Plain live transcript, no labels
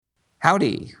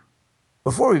Howdy.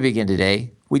 Before we begin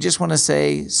today, we just want to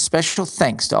say special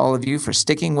thanks to all of you for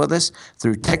sticking with us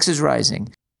through Texas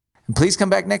Rising. And please come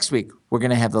back next week. We're going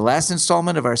to have the last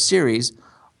installment of our series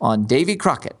on Davy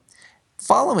Crockett.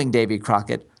 Following Davy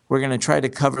Crockett, we're going to try to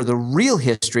cover the real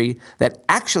history that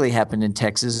actually happened in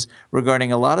Texas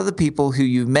regarding a lot of the people who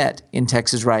you met in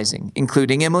Texas Rising,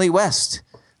 including Emily West,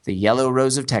 the Yellow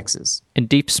Rose of Texas. And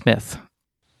Deep Smith.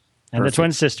 And the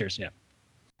twin sisters, yeah.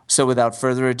 So without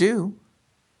further ado,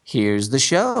 here's the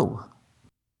show.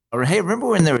 Or hey, remember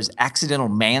when there was accidental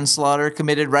manslaughter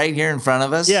committed right here in front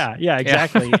of us? Yeah,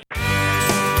 exactly.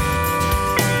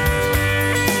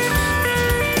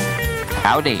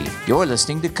 Howdy, you're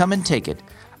listening to Come and Take It,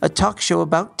 a talk show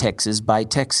about Texas by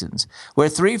Texans, where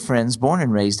three friends born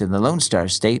and raised in the Lone Star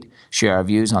State share our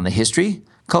views on the history,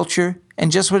 culture,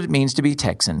 and just what it means to be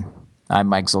Texan. I'm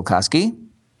Mike Zolkowski.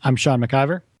 I'm Sean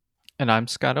McIver. And I'm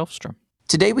Scott Elfstrom.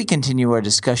 Today we continue our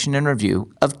discussion and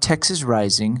review of Texas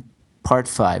Rising, Part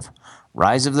 5,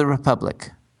 Rise of the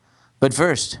Republic. But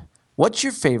first, what's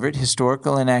your favorite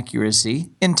historical inaccuracy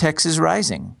in Texas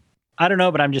Rising? I don't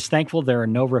know, but I'm just thankful there are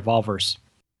no revolvers.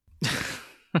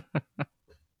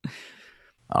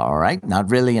 All right,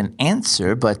 not really an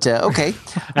answer, but okay.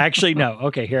 Actually, no.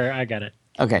 Okay, here, I got it.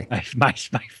 Okay. My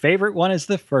favorite one is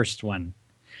the first one.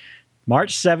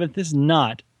 March 7th is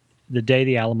not the day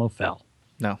the Alamo fell.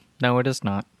 No, it is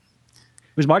not.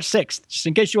 It was March 6th, just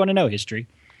in case you want to know history.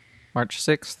 March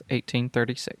 6th,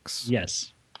 1836.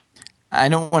 Yes. I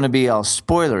don't want to be all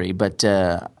spoilery, but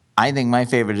I think my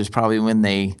favorite is probably when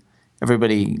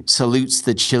everybody salutes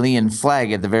the Chilean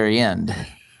flag at the very end.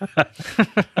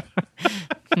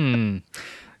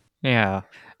 Yeah.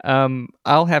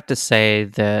 I'll have to say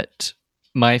that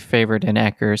my favorite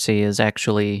inaccuracy is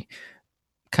actually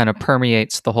kind of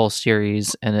permeates the whole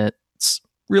series, and it's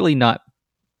really not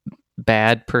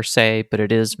bad per se, but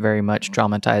it is very much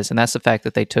dramatized, and that's the fact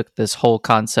that they took this whole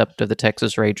concept of the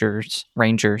Texas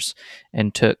Rangers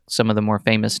and took some of the more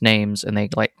famous names, and they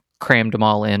like crammed them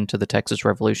all into the Texas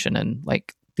Revolution, and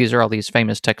like these are all these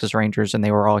famous Texas Rangers, and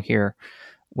they were all here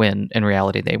when in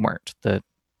reality they weren't. The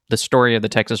story of the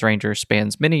Texas Rangers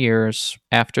spans many years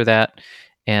after that,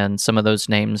 and some of those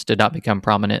names did not become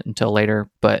prominent until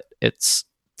later, but it's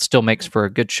still makes for a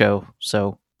good show.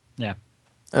 So yeah.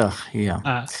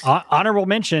 Yeah. Honorable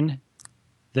mention,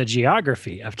 the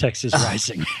geography of Texas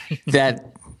Rising.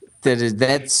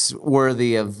 That's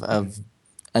worthy of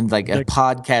and like a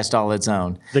podcast all its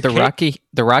own.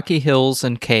 The Rocky Hills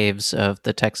and caves of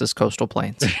the Texas coastal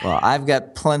plains. Well, I've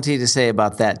got plenty to say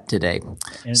about that today.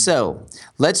 So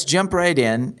let's jump right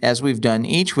in, as we've done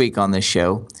each week on this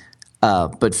show.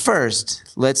 But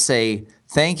first, let's say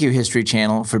thank you, History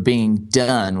Channel, for being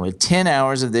done with 10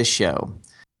 hours of this show.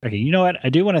 Okay, you know what? I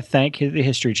do want to thank the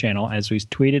History Channel, as we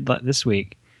tweeted this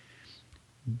week.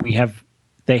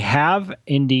 They have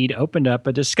indeed opened up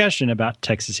a discussion about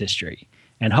Texas history.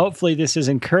 And hopefully this has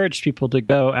encouraged people to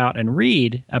go out and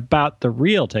read about the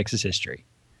real Texas history.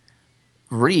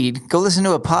 Read? Go listen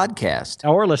to a podcast.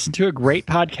 Or listen to a great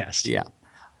podcast. Yeah.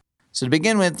 So to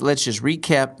begin with, let's just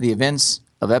recap the events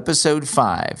of Episode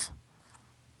 5,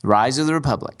 Rise of the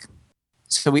Republic.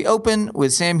 So we open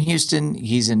with Sam Houston.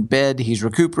 He's in bed. He's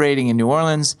recuperating in New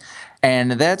Orleans.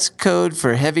 And that's code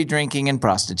for heavy drinking and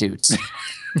prostitutes.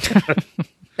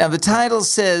 Now, the title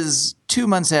says 2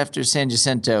 months after San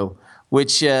Jacinto,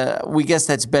 which we guess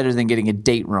that's better than getting a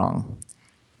date wrong.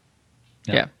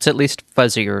 Yeah, it's at least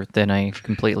fuzzier than a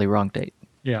completely wrong date.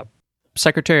 Yeah.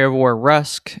 Secretary of War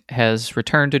Rusk has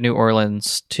returned to New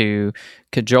Orleans to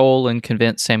cajole and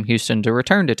convince Sam Houston to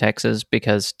return to Texas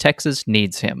because Texas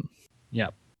needs him.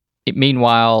 Yep.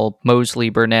 Meanwhile, Mosley,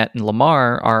 Burnett, and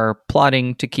Lamar are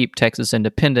plotting to keep Texas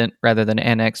independent rather than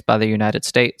annexed by the United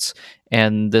States,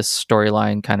 and this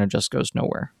storyline kind of just goes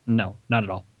nowhere. No, not at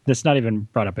all. That's not even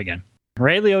brought up again.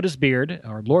 Ray Liotta's Beard,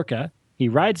 or Lorca, he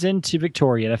rides into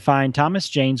Victoria to find Thomas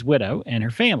Jane's widow and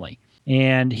her family,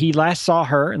 and he last saw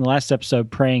her in the last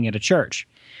episode praying at a church.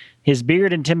 His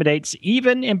beard intimidates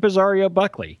even Impresario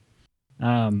Buckley.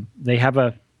 They have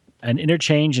an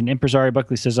interchange, and Impresario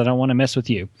Buckley says, "I don't want to mess with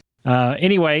you."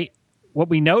 Anyway, what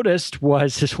we noticed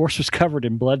was his horse was covered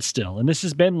in blood still, and this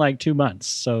has been like 2 months.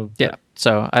 So yeah,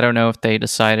 so I don't know if they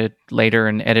decided later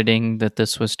in editing that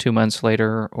this was 2 months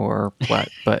later or what,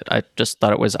 but I just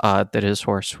thought it was odd that his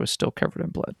horse was still covered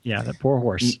in blood. Yeah, that poor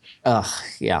horse.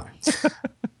 Yeah.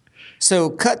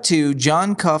 So cut to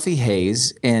John Coffey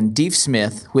Hayes and Deep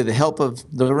Smith with the help of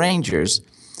the Rangers.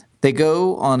 They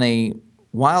go on a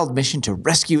wild mission to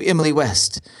rescue Emily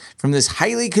West from this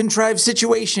highly contrived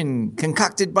situation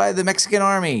concocted by the Mexican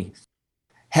army.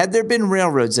 Had there been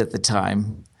railroads at the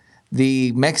time,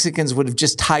 the Mexicans would have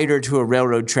just tied her to a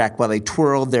railroad track while they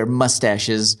twirled their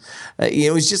mustaches.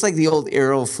 It was just like the old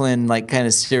Errol Flynn, like kind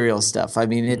of serial stuff. I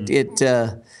mean, it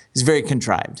is very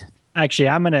contrived. Actually,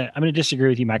 I'm gonna disagree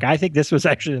with you, Mike. I think this was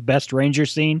actually the best Ranger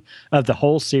scene of the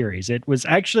whole series. It was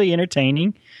actually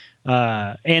entertaining,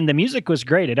 and the music was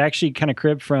great. It actually kind of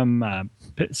cribbed from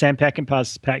Sam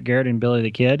Peckinpah's Pat Garrett and Billy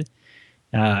the Kid.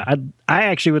 I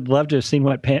actually would love to have seen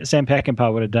what Sam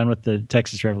Peckinpah would have done with the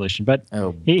Texas Revolution, but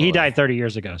he died 30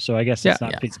 years ago, so I guess it's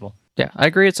not feasible. Yeah, I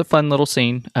agree. It's a fun little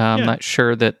scene. I'm not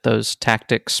sure that those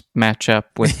tactics match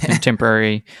up with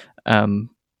contemporary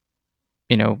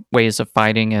ways of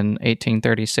fighting in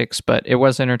 1836, but it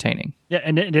was entertaining. Yeah,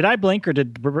 and did I blink, or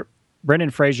did Brendan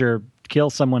Fraser kill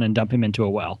someone and dump him into a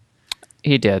well?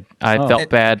 He did. I felt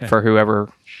bad for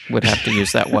whoever would have to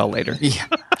use that well later. Yeah.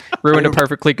 Ruined a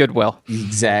perfectly good well.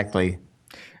 Exactly.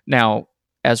 Now,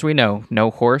 as we know,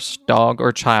 no horse, dog,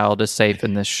 or child is safe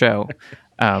in this show.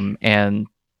 And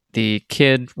the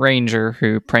kid ranger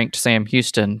who pranked Sam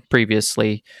Houston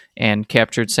previously and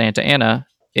captured Santa Anna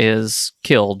is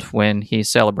killed when he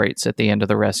celebrates at the end of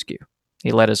the rescue.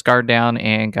 He let his guard down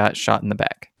and got shot in the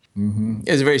back. Mm-hmm.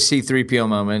 It was a very C-3PO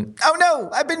moment. Oh no,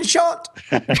 I've been shot.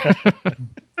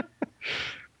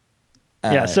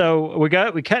 So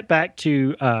we cut back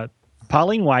to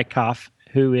Pauline Wyckoff,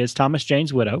 who is Thomas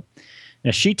Jane's widow.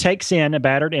 Now she takes in a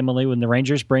battered Emily when the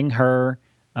Rangers bring her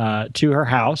to her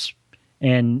house,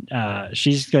 and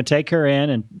she's going to take her in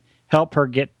and help her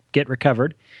get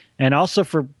recovered. And also,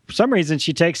 for some reason,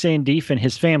 she takes in Deef and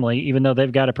his family, even though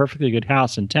they've got a perfectly good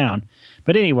house in town.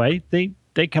 But anyway,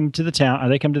 they come to the town, or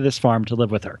they come to this farm to live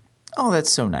with her. Oh,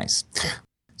 that's so nice.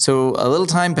 So a little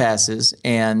time passes,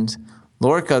 and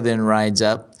Lorca then rides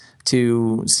up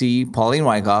to see Pauline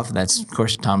Wyckoff, and that's, of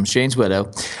course, Thomas Jane's widow,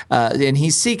 and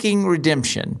he's seeking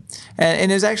redemption.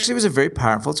 And it was a very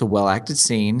powerful, it's a well-acted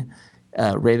scene.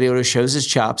 Ray Liotta shows his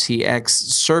chops. He acts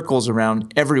circles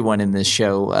around everyone in this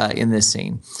show, in this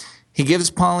scene. He gives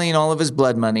Pauline all of his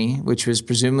blood money, which was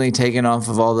presumably taken off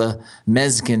of all the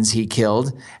Mexicans he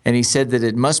killed, and he said that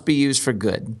it must be used for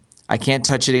good. I can't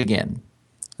touch it again.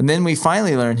 And then we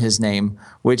finally learn his name,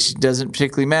 which doesn't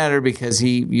particularly matter because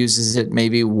he uses it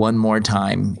maybe one more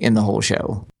time in the whole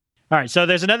show. All right, so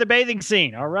there's another bathing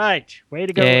scene. All right, way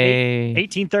to go.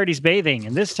 1830s bathing,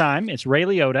 and this time it's Ray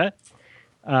Liotta,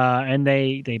 and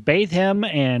they bathe him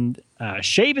and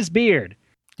shave his beard.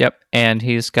 Yep, and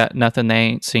he's got nothing they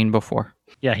ain't seen before.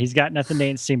 Yeah, he's got nothing they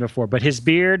ain't seen before, but his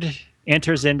beard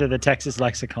enters into the Texas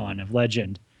lexicon of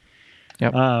legend.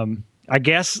 Yep. I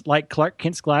guess, like Clark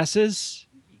Kent's glasses,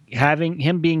 having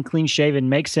him being clean-shaven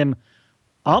makes him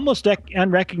almost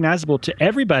unrecognizable to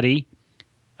everybody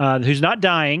who's not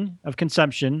dying of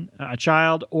consumption, a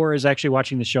child, or is actually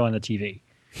watching the show on the TV.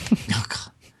 Oh,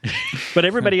 God. But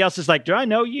everybody else is like, do I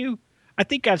know you? I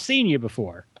think I've seen you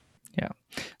before. Yeah.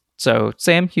 So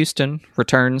Sam Houston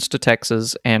returns to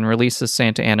Texas and releases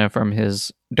Santa Anna from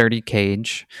his dirty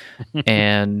cage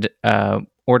and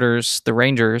orders the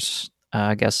Rangers,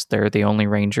 I guess they're the only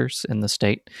Rangers in the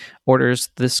state, orders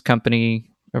this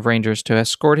company of Rangers to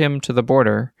escort him to the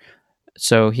border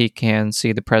so he can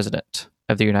see the President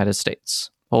of the United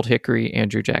States, Old Hickory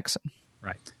Andrew Jackson.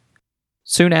 Right.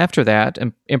 Soon after that,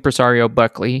 impresario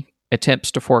Buckley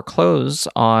attempts to foreclose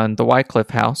on the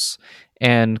Wycliffe house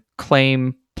and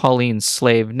claim Pauline's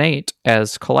slave Nate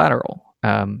as collateral.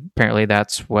 Apparently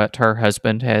that's what her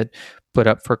husband had put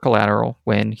up for collateral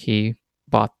when he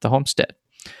bought the homestead.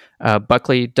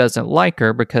 Buckley doesn't like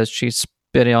her because she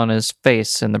spit on his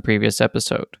face in the previous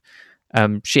episode.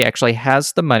 She actually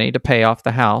has the money to pay off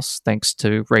the house, thanks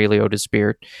to Ray Liotta's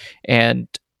beard, and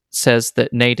says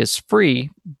that Nate is free,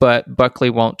 but Buckley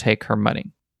won't take her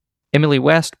money. Emily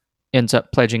West ends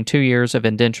up pledging 2 years of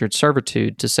indentured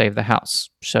servitude to save the house.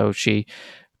 So she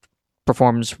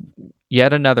performs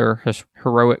yet another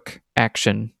heroic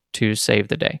action to save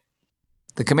the day.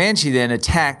 The Comanche then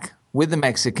attack with the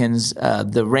Mexicans,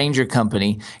 the Ranger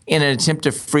Company, in an attempt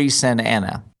to free Santa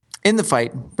Anna. In the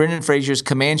fight, Brendan Fraser's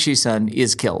Comanche son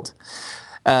is killed.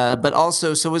 But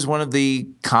also, so is one of the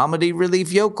comedy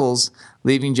relief yokels,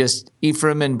 leaving just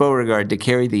Ephraim and Beauregard to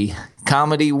carry the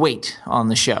comedy weight on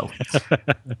the show.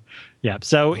 Yeah.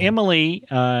 So Emily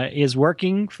is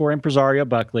working for impresario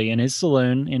Buckley in his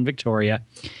saloon in Victoria,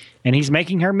 and he's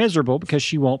making her miserable because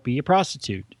she won't be a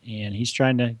prostitute. And he's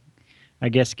trying to, I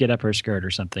guess, get up her skirt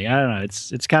or something. I don't know.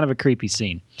 It's kind of a creepy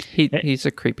scene. He's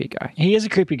a creepy guy. He is a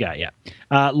creepy guy,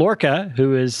 yeah. Lorca,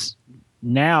 who is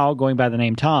now going by the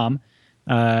name Tom,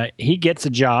 he gets a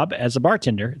job as a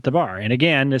bartender at the bar. And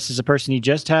again, this is a person he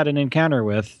just had an encounter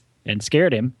with and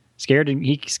scared him.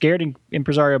 He scared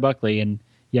impresario Buckley, and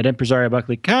Yet Impresario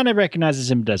Buckley kind of recognizes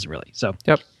him, doesn't really. So,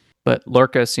 Yep. But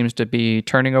Lorca seems to be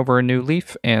turning over a new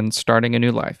leaf and starting a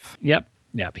new life. Yep.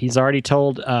 He's already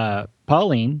told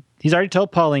Pauline. He's already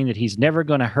told Pauline that he's never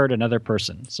going to hurt another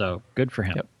person. So good for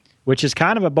him. Yep. Which is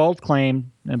kind of a bold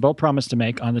claim and bold promise to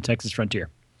make on the Texas frontier.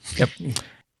 Yep.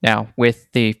 Now,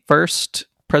 with the first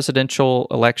presidential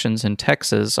elections in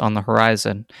Texas on the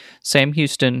horizon, Sam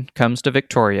Houston comes to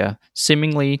Victoria,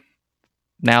 seemingly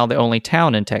now the only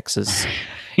town in Texas.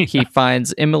 He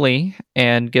finds Emily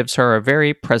and gives her a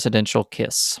very presidential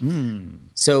kiss.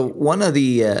 So one of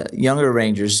the younger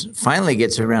Rangers finally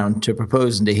gets around to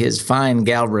proposing to his fine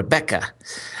gal Rebecca,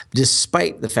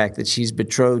 despite the fact that she's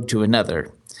betrothed to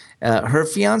another. Her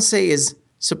fiance is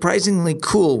surprisingly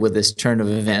cool with this turn of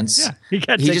events.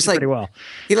 Yeah, he takes it pretty well.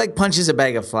 He punches a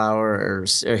bag of flour or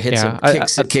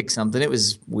hits kicks something. It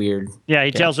was weird. Yeah,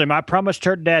 he tells him, "I promised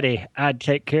her daddy I'd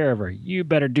take care of her. You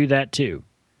better do that too,"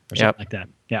 or something like that.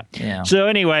 Yeah. So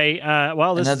anyway,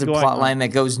 while this another is going plot line that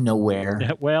goes nowhere.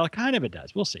 Well, kind of it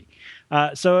does. We'll see.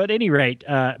 So at any rate,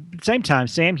 same time,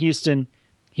 Sam Houston,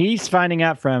 he's finding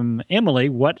out from Emily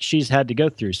what she's had to go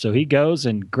through. So he goes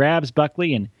and grabs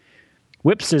Buckley and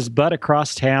whips his butt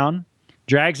across town,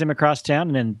 drags him across town,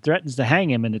 and then threatens to hang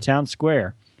him in the town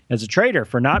square as a traitor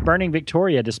for not burning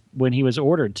Victoria when he was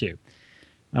ordered to.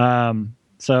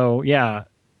 So, yeah,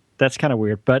 that's kind of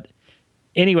weird. But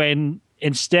anyway,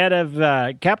 instead of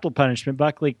capital punishment,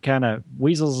 Buckley kind of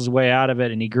weasels his way out of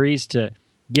it, and he agrees to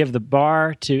give the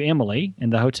bar to Emily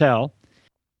in the hotel.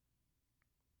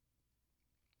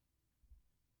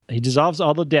 He dissolves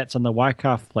all the debts on the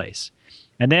Wyckoff place.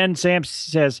 And then Sam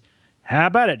says, "How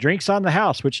about it? Drinks on the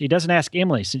house," which he doesn't ask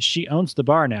Emily since she owns the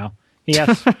bar now. He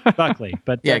asks Buckley.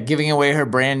 But giving away her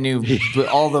brand new,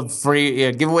 all the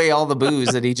free, give away all the booze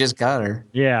that he just got her.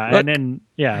 Yeah, and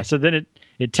then, so then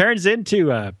it turns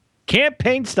into a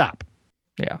campaign stop.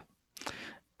 Yeah.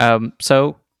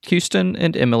 So Houston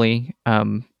and Emily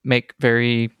make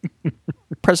very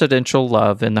presidential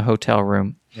love in the hotel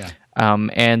room. Yeah.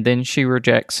 And then she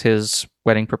rejects his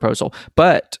wedding proposal.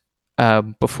 But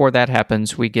before that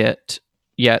happens, we get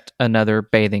yet another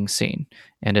bathing scene,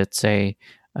 and it's a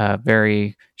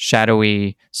very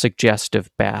shadowy,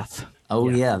 suggestive bath. Oh,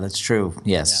 yeah, that's true.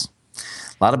 Yes. Yeah.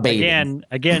 A lot of bathing.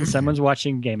 Again, someone's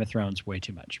watching Game of Thrones way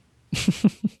too much.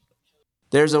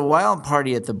 There's a wild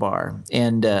party at the bar,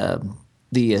 and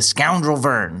the scoundrel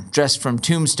Vern, dressed from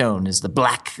Tombstone, is the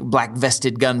black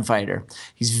vested gunfighter.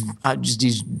 He's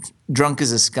drunk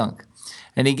as a skunk.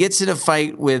 And he gets in a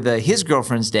fight with his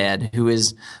girlfriend's dad, who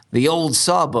is the old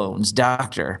Sawbones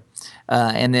doctor.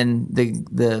 And then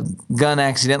the gun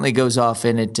accidentally goes off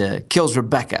and it kills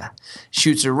Rebecca.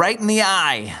 Shoots her right in the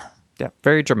eye. Yeah,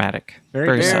 very dramatic.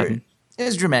 Very sudden. It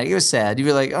was dramatic. It was sad. You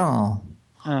were like, oh.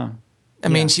 I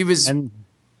mean, she was...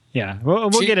 we'll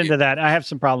get into that. I have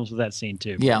some problems with that scene,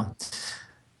 too. Yeah.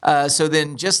 So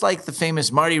then, just like the famous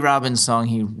Marty Robbins song,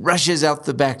 he rushes out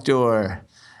the back door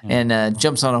and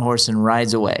jumps on a horse and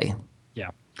rides away.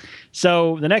 Yeah.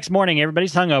 So the next morning,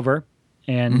 everybody's hungover,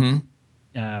 and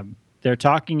they're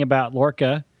talking about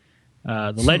Lorca,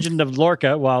 the legend of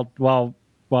Lorca, while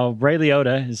Ray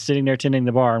Liotta is sitting there tending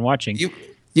the bar and watching.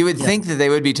 You would think that they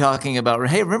would be talking about,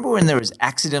 hey, remember when there was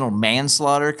accidental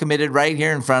manslaughter committed right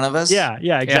here in front of us? Yeah,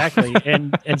 exactly.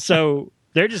 and so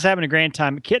they're just having a grand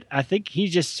time. Kit, I think he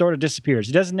just sort of disappears.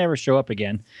 He doesn't ever show up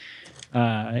again.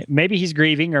 Maybe he's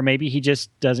grieving, or maybe he just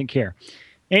doesn't care.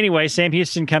 Anyway, Sam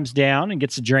Houston comes down and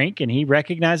gets a drink, and he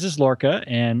recognizes Lorca,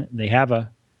 and they have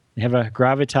a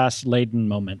gravitas laden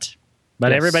moment.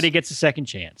 But everybody gets a second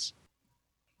chance.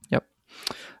 Yep.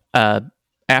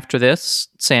 After this,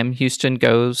 Sam Houston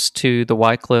goes to the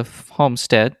Wycliffe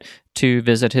homestead to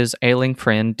visit his ailing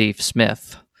friend, Deef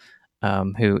Smith,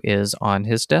 who is on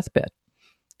his deathbed.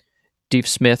 Deef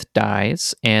Smith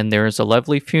dies, and there is a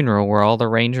lovely funeral where all the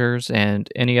Rangers and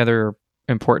any other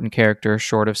important character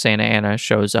short of Santa Anna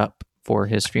shows up for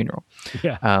his funeral.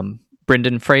 Yeah.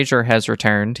 Brendan Fraser has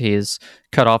returned. He's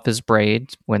cut off his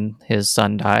braid when his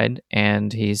son died,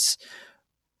 and he's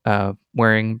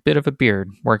wearing a bit of a beard,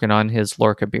 working on his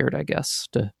Lorca beard, I guess,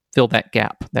 to fill that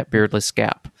gap, that beardless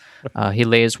gap. He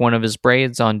lays one of his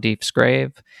braids on Deef's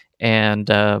grave, and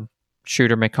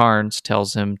Shooter McCarnes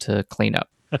tells him to clean up.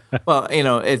 Well,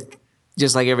 it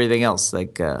just like everything else,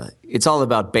 it's all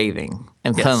about bathing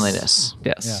and cleanliness.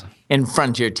 Yes. In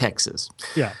Frontier, Texas.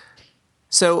 Yeah.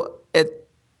 So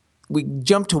we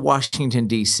jump to Washington,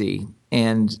 D.C.,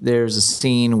 and there's a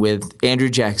scene with Andrew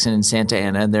Jackson and Santa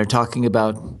Anna, and they're talking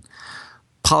about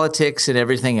politics and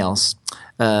everything else.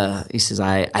 He says,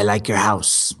 I like your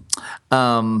house.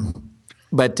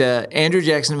 But Andrew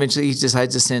Jackson eventually he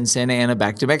decides to send Santa Anna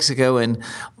back to Mexico and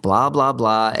blah, blah,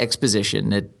 blah,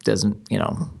 exposition. It doesn't,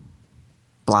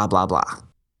 blah, blah, blah.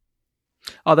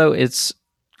 Although it's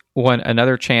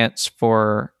another chance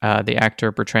for the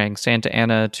actor portraying Santa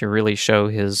Anna to really show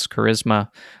his charisma,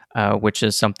 which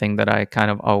is something that I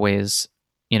kind of always,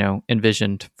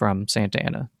 envisioned from Santa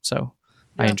Anna. So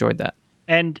I enjoyed that.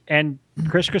 And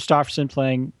Chris Christopherson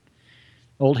playing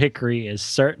Old Hickory is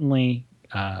certainly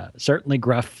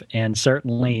gruff and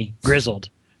certainly grizzled,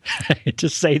 to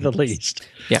say the least.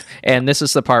 Yeah, and this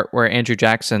is the part where Andrew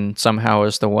Jackson somehow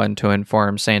is the one to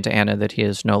inform Santa Anna that he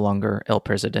is no longer El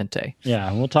Presidente.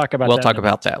 Yeah, we'll talk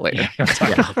about that later.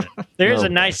 There's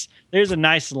a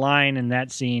nice line in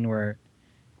that scene where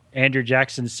Andrew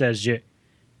Jackson says,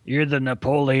 "You're the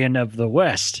Napoleon of the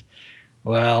West."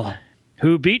 Well,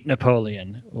 who beat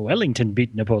Napoleon? Wellington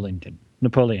beat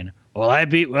Napoleon. Well, I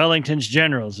beat Wellington's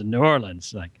generals in New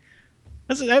Orleans. Like,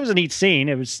 that was a neat scene.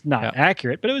 It was not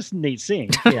accurate, but it was a neat scene.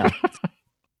 Yeah.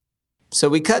 So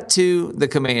we cut to the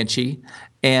Comanche,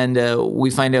 and we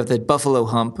find out that Buffalo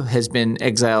Hump has been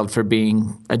exiled for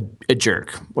being a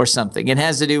jerk or something. It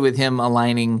has to do with him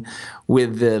aligning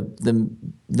with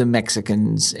the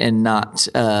Mexicans and not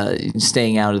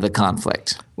staying out of the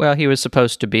conflict. Well, he was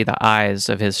supposed to be the eyes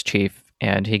of his chief,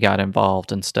 and he got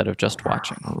involved instead of just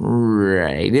watching.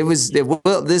 Right. There's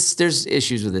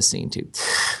issues with this scene too.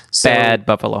 So, bad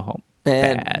Buffalo Hump.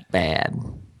 Bad.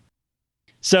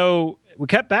 So we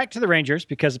cut back to the Rangers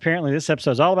because apparently this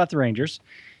episode is all about the Rangers.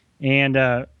 And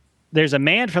there's a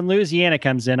man from Louisiana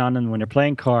comes in on them when they're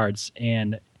playing cards.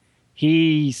 And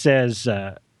he says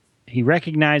he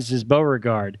recognizes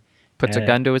Beauregard. Puts a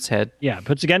gun to his head. Yeah,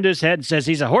 puts a gun to his head and says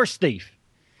he's a horse thief.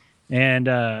 And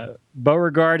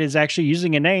Beauregard is actually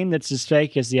using a name that's as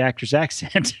fake as the actor's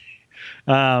accent.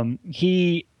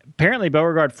 Apparently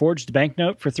Beauregard forged a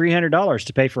banknote for $300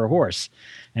 to pay for a horse.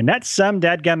 And that's some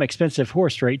dadgum expensive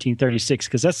horse for 1836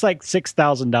 because that's like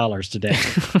 $6,000 today.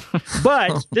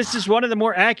 But this is one of the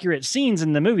more accurate scenes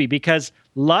in the movie because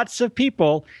lots of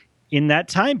people in that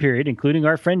time period, including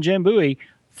our friend Jim Bowie,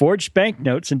 forged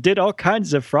banknotes and did all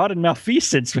kinds of fraud and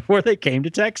malfeasance before they came to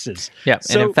Texas. Yeah,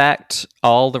 and in fact,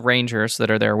 all the Rangers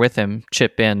that are there with him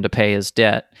chip in to pay his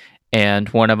debt, and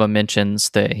one of them mentions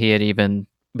that he had even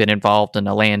been involved in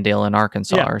a land deal in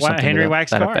Arkansas or something. Henry to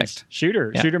Wax that Carnes, effect.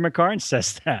 Shooter McCarnes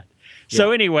says that.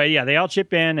 So anyway, they all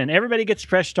chip in, and everybody gets a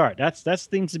fresh start. That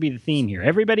seems to be the theme here.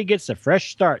 Everybody gets a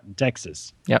fresh start in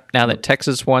Texas. Yep. Now that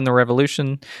Texas won the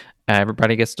revolution,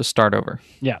 everybody gets to start over.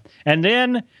 Yeah, and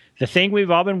then the thing we've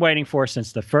all been waiting for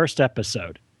since the first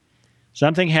episode.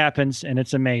 Something happens, and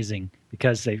it's amazing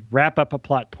because they wrap up a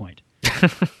plot point.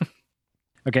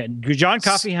 Okay, John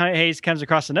Coffee Hayes comes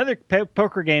across another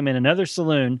poker game in another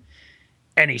saloon,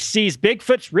 and he sees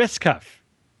Bigfoot's wrist cuff.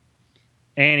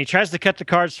 And he tries to cut the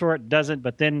cards for it, doesn't,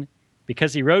 but then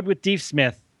because he rode with Deef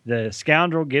Smith, the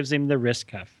scoundrel gives him the wrist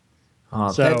cuff.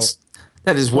 Oh, so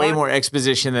that is way more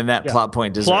exposition than that plot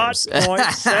point deserves. Plot point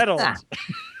settled.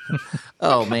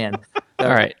 Oh, man. All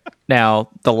right. Now,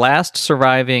 the last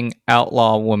surviving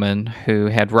outlaw woman who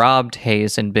had robbed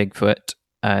Hayes and Bigfoot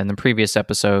in the previous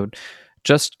episode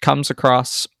just comes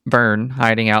across Vern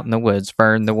hiding out in the woods.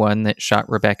 Vern, the one that shot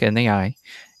Rebecca in the eye.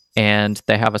 And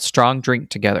they have a strong drink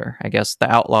together. I guess the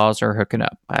outlaws are hooking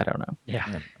up. I don't know.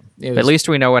 Yeah. At least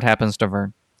we know what happens to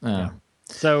Vern. Yeah.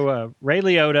 So Ray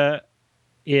Liotta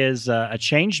is a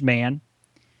changed man.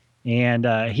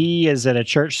 And he is at a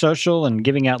church social and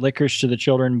giving out liquors to the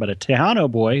children. But a Tejano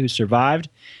boy who survived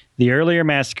the earlier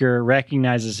massacre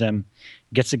recognizes him,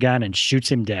 gets a gun, and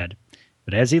shoots him dead.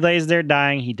 But as he lays there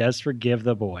dying, he does forgive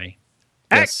the boy.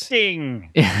 Yes. Acting!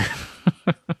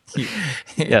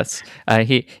 Yes.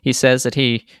 He says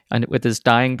that with his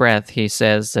dying breath, he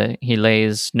says that he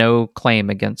lays no claim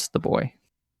against the boy.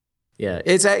 Yeah,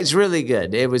 it's really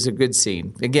good. It was a good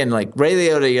scene. Again, like Ray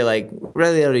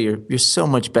Liotta, you're so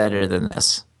much better than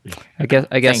this. I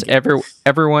guess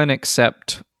everyone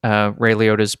except Ray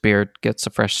Liotta's beard gets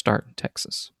a fresh start in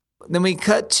Texas. Then we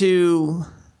cut to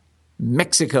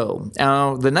Mexico.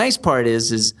 Now, the nice part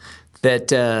is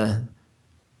that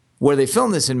where they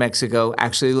filmed this in Mexico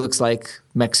actually looks like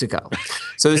Mexico.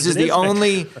 So this is the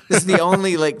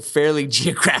only like fairly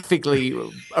geographically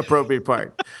appropriate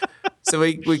part. So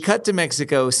we cut to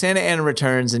Mexico. Santa Anna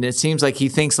returns, and it seems like he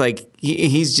thinks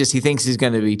he thinks he's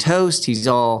going to be toast. He's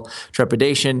all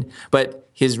trepidation, but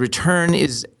his return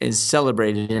is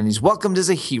celebrated, and he's welcomed as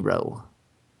a hero.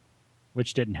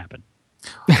 Which didn't happen.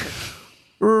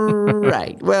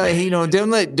 Right. Well,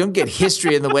 don't get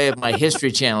history in the way of my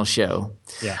History Channel show.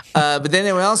 Yeah. But then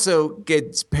it also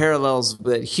gets parallels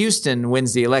that Houston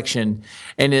wins the election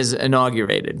and is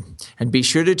inaugurated. And be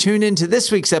sure to tune into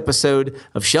this week's episode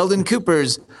of Sheldon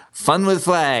Cooper's Fun with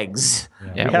Flags.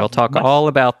 Yeah, we'll talk all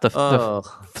about the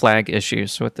flag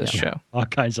issues with this show. All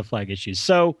kinds of flag issues.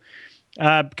 So,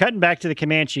 cutting back to the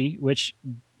Comanche, which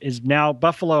is now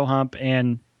Buffalo Hump,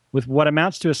 and with what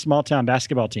amounts to a small-town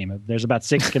basketball team. There's about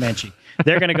 6 Comanche.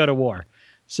 They're going to go to war.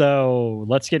 So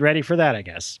let's get ready for that, I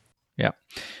guess. Yeah.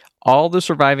 All the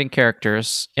surviving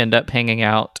characters end up hanging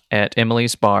out at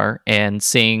Emily's bar and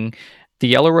seeing The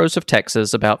Yellow Rose of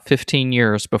Texas about 15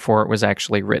 years before it was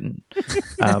actually written.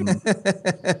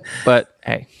 But,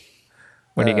 hey,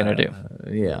 what are you going to do?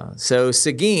 Yeah. So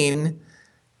Seguin...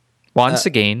 Juan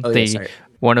Seguin,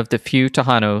 one of the few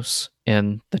Tejanos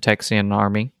in the Texian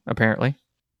army, apparently.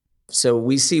 So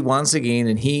we see Juan Seguin,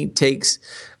 and he takes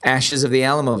ashes of the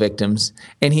Alamo victims,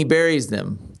 and he buries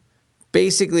them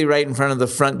basically right in front of the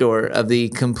front door of the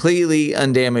completely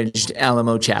undamaged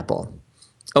Alamo Chapel.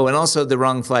 Oh, and also the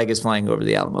wrong flag is flying over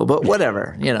the Alamo, but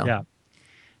whatever, Yeah.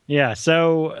 Yeah,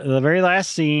 so the very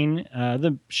last scene of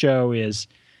the show is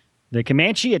the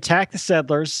Comanche attack the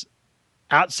settlers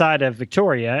outside of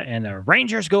Victoria, and the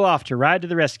Rangers go off to ride to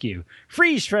the rescue.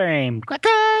 Freeze frame!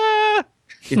 Quack-quack!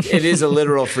 It is a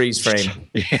literal freeze frame.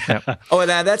 Yeah. Oh, and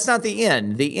that's not the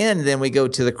end. The end, then we go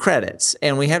to the credits.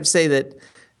 And we have to say that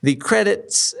the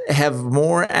credits have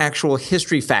more actual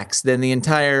history facts than the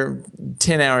entire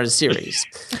 10-hour series.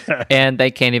 And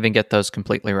they can't even get those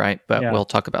completely right, but we'll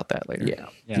talk about that later.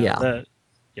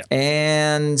 Yeah.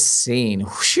 And scene.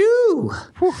 Whew.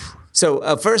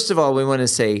 So first of all, we want to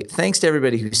say thanks to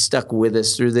everybody who stuck with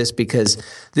us through this, because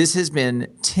this has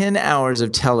been 10 hours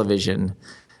of television.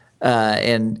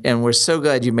 And we're so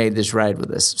glad you made this ride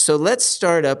with us. So let's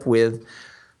start up with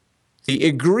the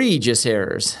egregious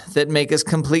errors that make us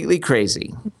completely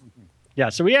crazy. Yeah,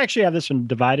 so we actually have this one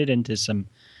divided into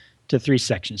 3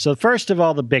 sections. So first of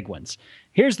all, the big ones.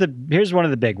 Here's one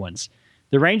of the big ones.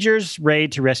 The Rangers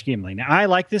raid to rescue Emily. Now, I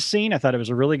like this scene. I thought it was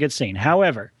a really good scene.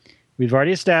 However, we've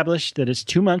already established that it's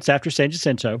 2 months after San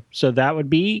Jacinto, so that would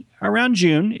be around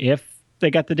June if they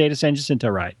got the date of San Jacinto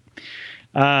right.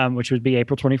 Which would be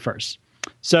April 21st.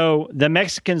 So the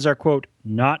Mexicans are, quote,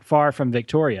 not far from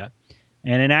Victoria.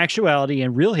 And in actuality,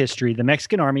 in real history, the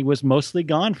Mexican army was mostly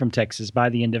gone from Texas by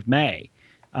the end of May.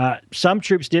 Some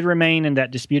troops did remain in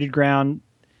that disputed ground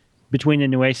between the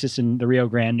Nueces and the Rio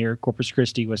Grande near Corpus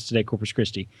Christi, what's today Corpus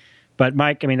Christi. But,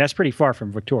 Mike, I mean, that's pretty far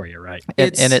from Victoria, right?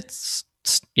 It's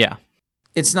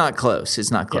not close.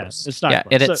 It's not close. Yeah, it's not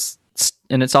close.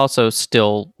 And it's also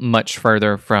still much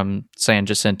further from San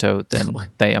Jacinto than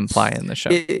they imply in the show.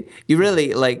 You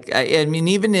really, I mean,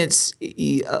 even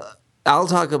I'll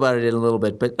talk about it in a little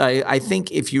bit, but I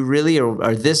think if you really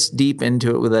are this deep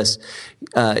into it with us,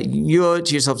 you owe it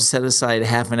to yourself to set aside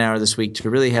half an hour this week to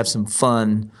really have some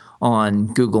fun on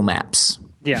Google Maps.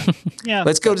 Yeah.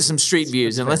 Let's go to some street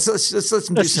views and let's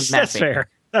them do some mapping.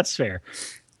 That's fair.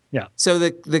 Yeah. So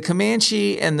the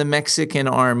Comanche and the Mexican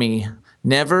army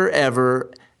never,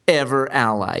 ever, ever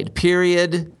allied.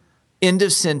 Period. End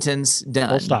of sentence.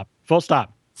 Done.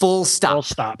 Full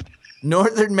stop.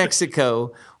 Northern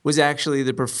Mexico was actually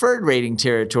the preferred raiding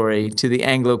territory to the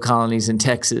Anglo colonies in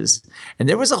Texas. And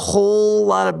there was a whole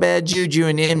lot of bad juju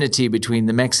and enmity between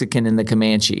the Mexican and the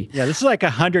Comanche. Yeah, this is like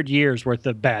 100 years worth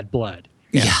of bad blood.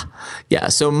 Yeah.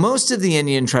 So most of the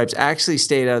Indian tribes actually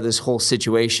stayed out of this whole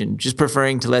situation, just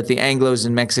preferring to let the Anglos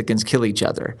and Mexicans kill each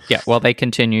other. Yeah, well, they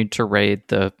continued to raid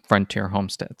the frontier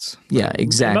homesteads. Yeah,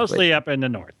 exactly. Mostly up in the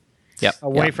north. Yep.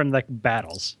 Away from the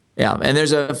battles. Yeah, and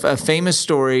there's a famous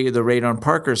story, the raid on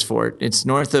Parker's Fort. It's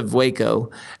north of Waco.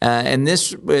 And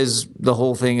this is the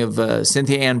whole thing of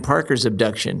Cynthia Ann Parker's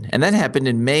abduction. And that happened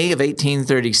in May of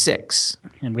 1836.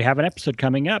 And we have an episode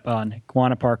coming up on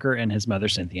Quanah Parker and his mother,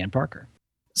 Cynthia Ann Parker.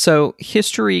 So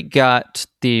history got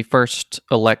the first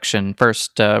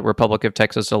Republic of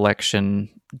Texas election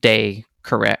day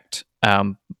correct,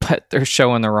 but they're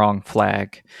showing the wrong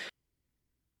flag.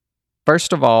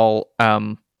 First of all,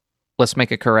 let's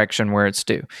make a correction where it's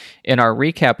due. In our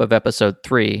recap of episode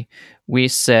 3, we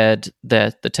said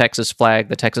that the Texas flag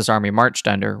the Texas Army marched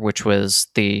under, which was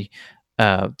the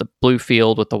blue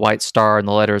field with the white star and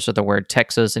the letters of the word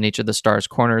Texas in each of the star's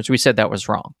corners, we said that was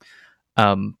wrong.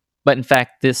 But in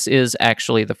fact, this is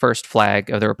actually the first flag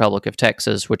of the Republic of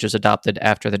Texas, which was adopted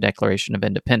after the Declaration of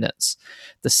Independence.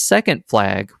 The second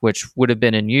flag, which would have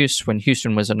been in use when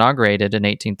Houston was inaugurated in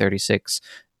 1836,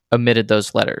 omitted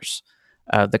those letters.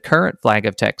 The current flag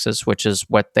of Texas, which is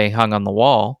what they hung on the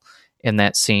wall in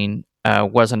that scene,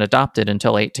 wasn't adopted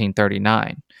until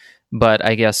 1839. But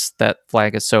I guess that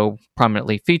flag is so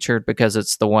prominently featured because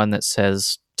it's the one that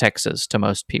says Texas to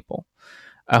most people.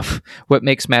 What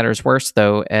makes matters worse,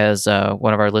 though, as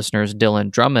one of our listeners,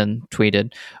 Dylan Drummond,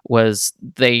 tweeted, was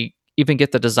they even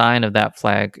get the design of that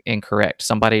flag incorrect.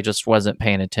 Somebody just wasn't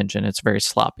paying attention. It's very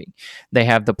sloppy. They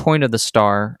have the point of the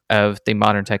star of the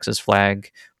modern Texas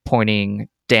flag pointing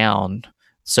down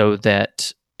so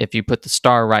that if you put the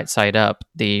star right side up,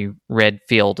 the red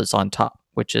field is on top,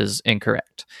 which is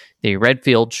incorrect. The red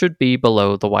field should be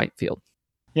below the white field.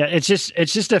 Yeah, it's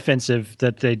just offensive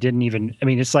that they didn't even. I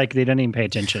mean, it's like they didn't even pay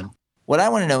attention. What I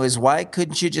want to know is why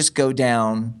couldn't you just go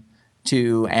down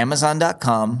to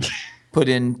Amazon.com, put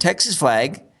in Texas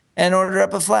flag, and order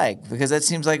up a flag? Because that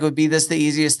seems like it would be the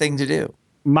easiest thing to do.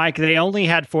 Mike, they only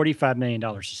had $45 million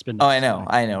to spend. Oh, I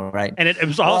know, right? And it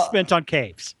was all spent on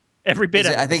caves. Every bit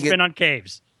of it was spent on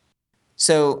caves.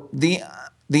 So the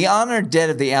honored dead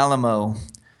of the Alamo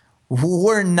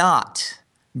were not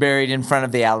buried in front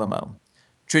of the Alamo.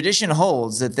 Tradition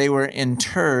holds that they were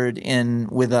interred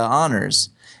with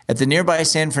honors at the nearby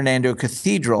San Fernando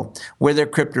Cathedral, where their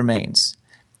crypt remains.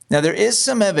 Now, there is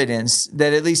some evidence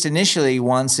that at least initially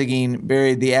Juan Seguin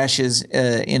buried the ashes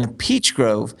in a peach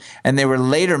grove, and they were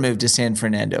later moved to San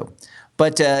Fernando.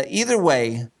 But either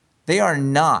way, they are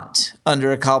not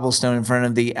under a cobblestone in front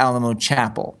of the Alamo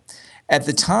Chapel. At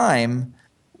the time,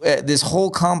 this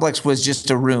whole complex was just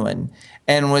a ruin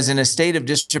and was in a state of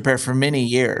disrepair for many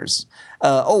years.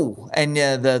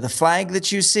 The flag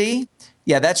that you see,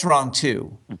 yeah, that's wrong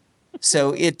too.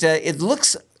 So it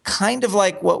looks kind of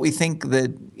like what we think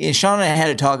Sean and I had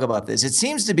to talk about this. It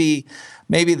seems to be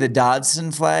maybe the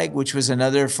Dodson flag, which was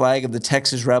another flag of the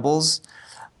Texas Rebels,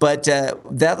 but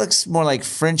that looks more like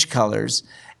French colors.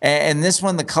 And this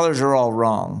one, the colors are all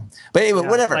wrong. But anyway,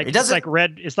 whatever. It doesn't. It's like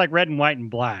red. It's like red and white and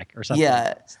black or something.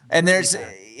 Yeah, and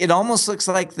it almost looks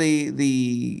like the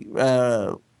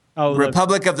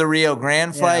Republic of the Rio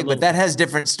Grande flag, but that has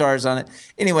different stars on it.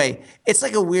 Anyway, it's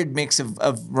like a weird mix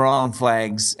of wrong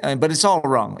flags, but it's all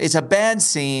wrong. It's a bad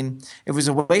scene. It was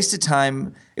a waste of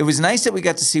time. It was nice that we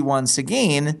got to see Juan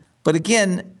Seguin, but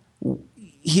again,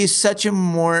 he's such a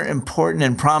more important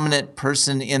and prominent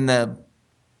person in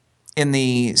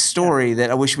the story that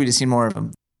I wish we'd have seen more of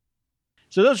him.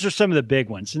 So those are some of the big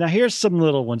ones. Now here's some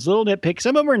little ones, little nitpicks.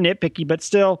 Some of them are nitpicky, but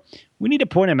still, we need to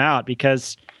point them out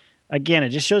because, again, it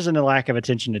just shows in the lack of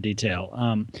attention to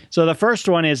detail. So the first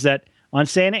one is that on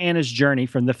Santa Anna's journey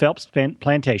from the Phelps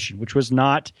plantation, which was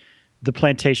not the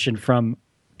plantation from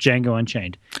Django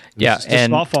Unchained. Yeah, a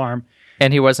small farm.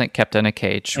 And he wasn't kept in a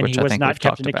cage, which I think we've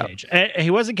talked about. He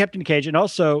wasn't kept in a cage. And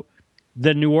also,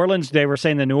 they were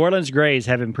saying the New Orleans Greys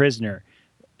have him prisoner.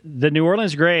 The New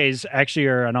Orleans Greys actually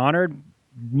are an honored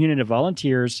unit of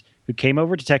volunteers who came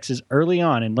over to Texas early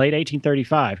on in late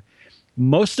 1835.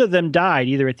 Most of them died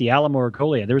either at the Alamo or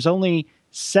Colia. There was only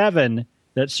 7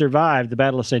 that survived the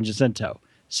Battle of San Jacinto.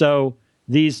 So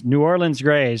these New Orleans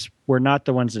Greys were not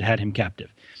the ones that had him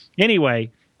captive.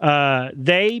 Anyway,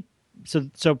 so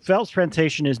Phelps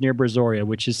Plantation is near Brazoria,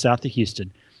 which is south of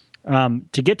Houston.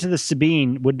 To get to the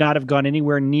Sabine would not have gone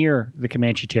anywhere near the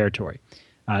Comanche territory.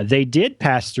 They did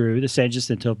pass through the San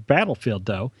Jacinto battlefield,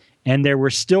 though, and there were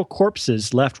still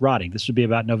corpses left rotting. This would be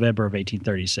about November of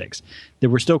 1836. There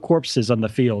were still corpses on the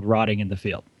field, rotting in the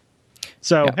field.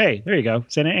 So, Hey, there you go.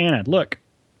 Santa Anna, look.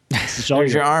 There's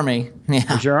your army. Yeah.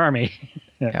 There's your army.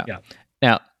 Yeah.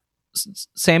 Now,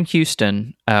 Sam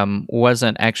Houston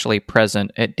wasn't actually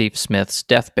present at Deaf Smith's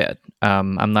deathbed.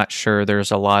 I'm not sure there's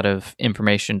a lot of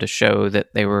information to show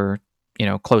that they were,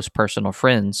 close personal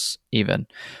friends even.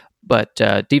 But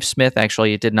Deaf Smith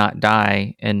actually did not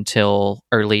die until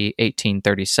early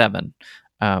 1837,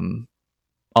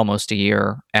 almost a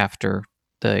year after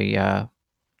the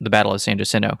Battle of San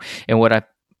Jacinto. And what I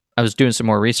was doing some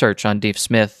more research on Deaf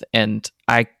Smith, and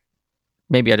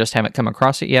maybe I just haven't come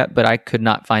across it yet, but I could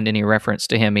not find any reference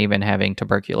to him even having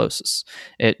tuberculosis.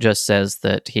 It just says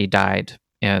that he died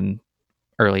in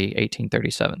early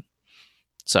 1837.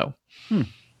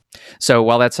 So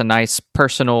while that's a nice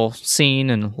personal scene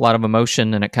and a lot of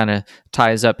emotion, and it kind of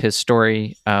ties up his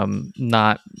story,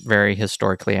 not very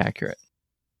historically accurate.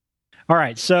 All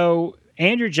right, so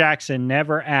Andrew Jackson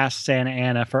never asked Santa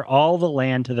Anna for all the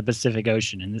land to the Pacific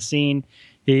Ocean. In the scene,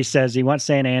 he says he wants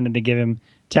Santa Anna to give him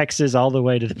Texas all the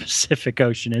way to the Pacific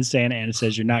Ocean, and Santa Anna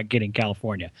says you're not getting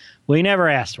California. Well, he never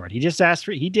asked for it. He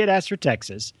did ask for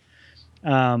Texas,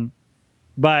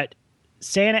 but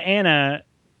Santa Anna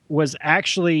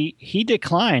he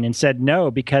declined and said no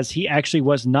because he actually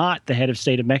was not the head of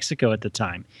state of Mexico at the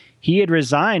time. He had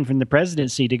resigned from the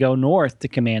presidency to go north to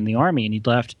command the army, and he'd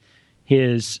left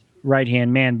his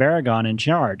right-hand man, Barragan, in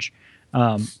charge.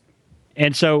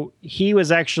 And so he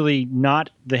was actually not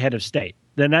the head of state.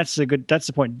 Then that's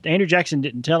the point. Andrew Jackson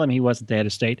didn't tell him he wasn't the head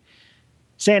of state.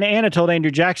 Santa Anna told Andrew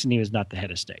Jackson he was not the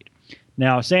head of state.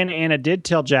 Now, Santa Anna did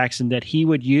tell Jackson that he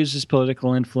would use his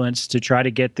political influence to try to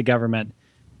get the government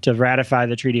to ratify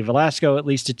the Treaty of Velasco, at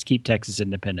least to keep Texas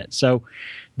independent. So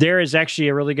there is actually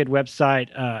a really good website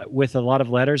with a lot of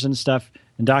letters and stuff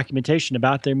and documentation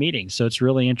about their meetings. So it's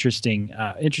really interesting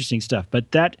stuff.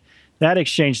 But that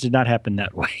exchange did not happen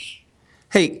that way.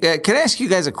 Hey, can I ask you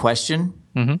guys a question?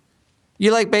 Mm-hmm.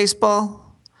 You like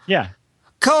baseball? Yeah.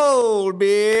 Cold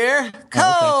beer,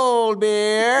 cold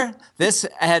beer. This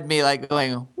had me like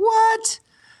going, what?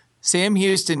 Sam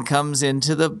Houston comes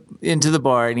into the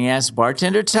bar and he asks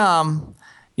bartender Tom,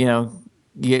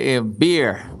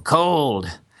 beer,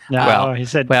 cold. No, he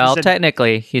said.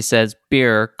 Technically, he says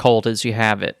beer, cold as you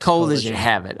have it. Cold as you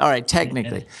have it. All right,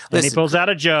 technically. And he pulls out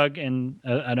a jug and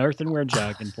an earthenware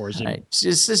jug and pours it. All right,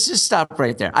 just stop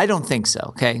right there. I don't think so,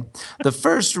 okay? The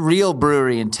first real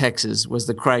brewery in Texas was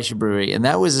the Kreischer Brewery, and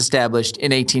that was established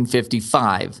in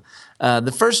 1855.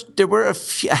 There were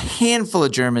a handful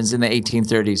of Germans in the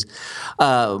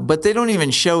 1830s, but they don't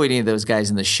even show any of those guys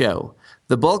in the show.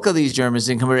 The bulk of these Germans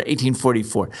didn't come over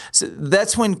 1844. So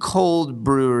that's when cold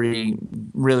brewery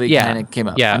really kind of came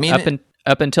up. Yeah,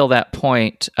 up until that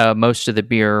point, most of the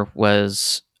beer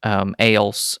was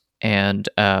ales and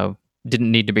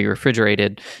didn't need to be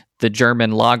refrigerated. The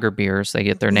German lager beers, they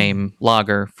get their name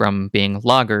lager from being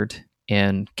lagered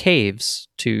in caves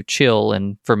to chill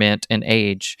and ferment and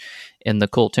age in the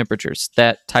cool temperatures.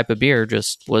 That type of beer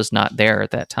just was not there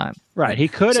at that time. Right. He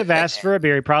could have asked for a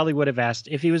beer. He probably would have asked,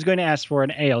 if he was going to ask for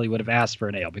an ale, he would have asked for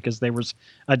an ale because there was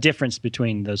a difference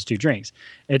between those two drinks.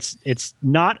 It's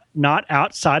not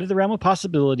outside of the realm of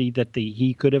possibility that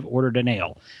he could have ordered an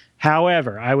ale.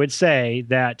 However, I would say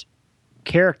that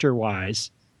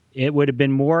character-wise, it would have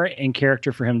been more in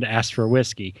character for him to ask for a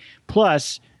whiskey.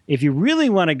 Plus, if you really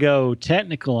want to go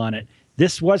technical on it,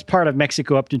 this was part of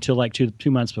Mexico up until like two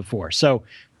months before. So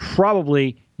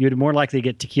probably you'd more likely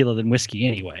get tequila than whiskey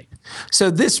anyway.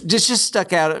 So this just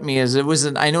stuck out at me as it was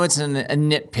I know it's a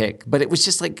nitpick, but it was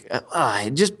just like,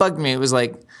 it just bugged me. It was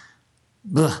like,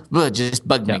 just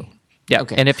bugged me. Yeah.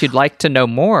 Okay. And if you'd like to know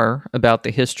more about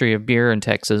the history of beer in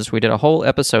Texas, we did a whole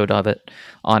episode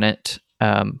on it.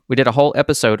 We did a whole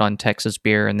episode on Texas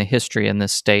beer and the history in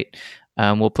this state.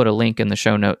 We'll put a link in the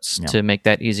show notes to make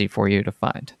that easy for you to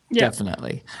find. Yeah.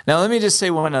 Definitely. Now, let me just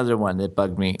say one other one that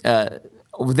bugged me.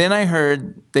 Then I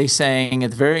heard they sang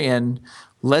at the very end,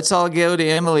 let's all go to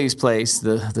Emily's place,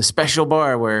 the special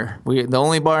bar the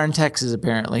only bar in Texas,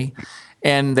 apparently.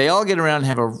 And they all get around and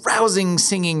have a rousing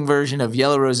singing version of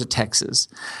Yellow Rose of Texas.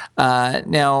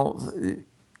 Now,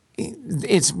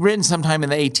 it's written sometime in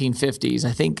the 1850s.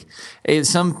 I think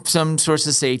some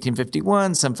sources say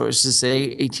 1851, some sources say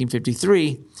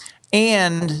 1853.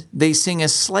 And they sing a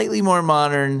slightly more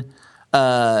modern,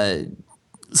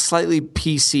 slightly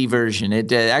PC version.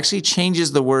 It actually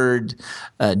changes the word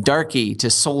darky to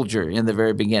soldier in the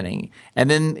very beginning. And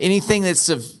then anything that's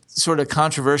a sort of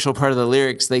controversial part of the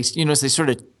lyrics, they sort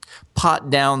of pot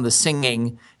down the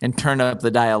singing and turn up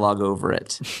the dialogue over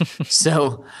it.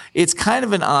 So it's kind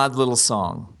of an odd little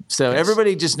song. So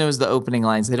everybody just knows the opening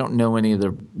lines. They don't know any of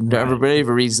everybody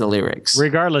ever reads the lyrics.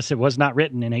 Regardless, it was not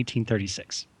written in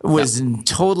 1836. It was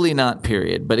totally not,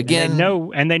 period. But again...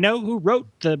 And they know who wrote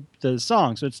the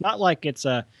song. So it's not like it's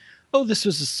this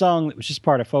was a song that was just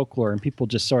part of folklore and people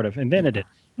just sort of invented it.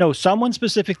 No, someone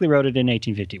specifically wrote it in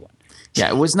 1851. Yeah,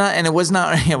 it was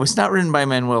not written by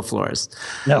Manuel Flores.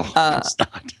 No, it's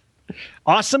not.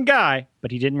 Awesome guy,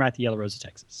 but he didn't write the Yellow Rose of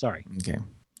Texas. Sorry. Okay.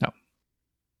 No.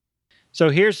 So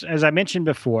here's, as I mentioned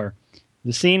before,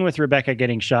 the scene with Rebecca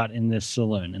getting shot in this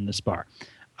saloon, in this bar.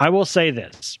 I will say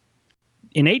this.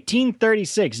 In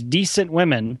 1836, decent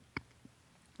women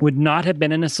would not have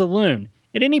been in a saloon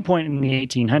at any point in the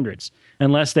 1800s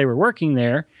unless they were working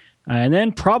there, and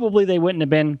then probably they wouldn't have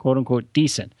been, quote unquote,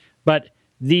 decent. But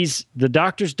the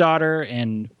doctor's daughter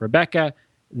and Rebecca,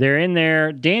 they're in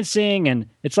there dancing, and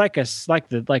it's like a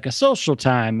social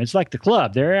time. It's like the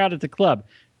club. They're out at the club.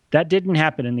 That didn't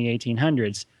happen in the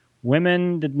 1800s.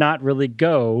 Women did not really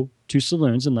go to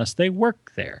saloons unless they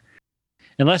worked there,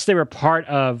 unless they were part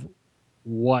of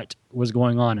what was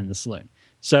going on in the saloon.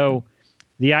 So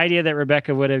the idea that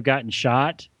Rebecca would have gotten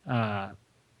shot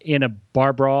in a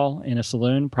bar brawl in a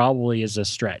saloon probably is a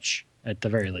stretch at the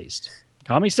very least.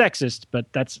 Call me sexist,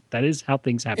 but that is how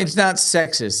things happen. It's not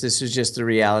sexist. This is just the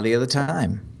reality of the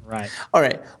time. Right. All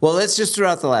right. Well, let's just throw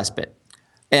out the last bit.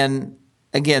 And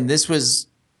again, this was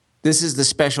this is the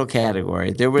special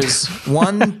category. There was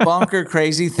one bonker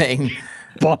crazy thing.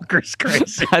 Bonkers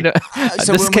crazy.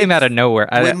 This came out of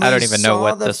nowhere. I don't even know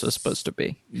what this was supposed to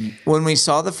be. When we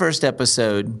saw the first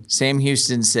episode, Sam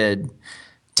Houston said,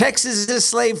 Texas is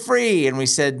slave free. And we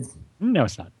said, no,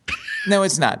 it's not. No,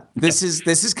 it's not. This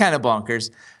is kind of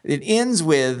bonkers. It ends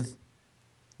with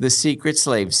the secret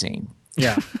slave scene.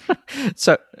 Yeah.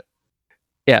 So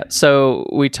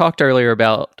we talked earlier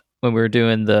about when we were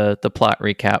doing the plot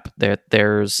recap that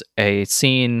there's a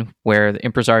scene where the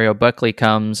impresario Buckley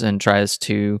comes and tries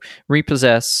to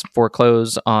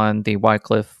foreclose on the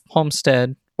Wyckoff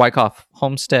homestead,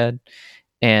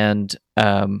 and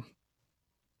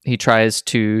he tries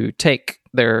to take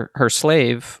her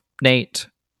slave Nate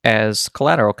as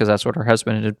collateral because that's what her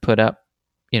husband had put up,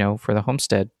 for the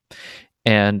homestead,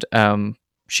 and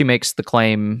she makes the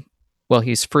claim, well,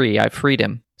 he's free. I freed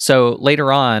him. So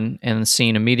later on in the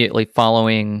scene immediately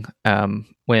following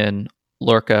when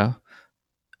Lorca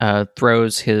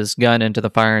throws his gun into the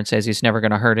fire and says he's never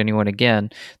going to hurt anyone again,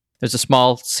 there's a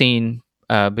small scene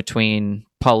between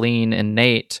Pauline and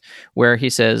Nate where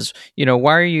he says,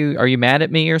 why are you mad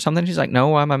at me or something? She's like, no,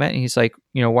 why am I mad? And he's like,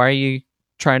 why are you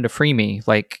trying to free me?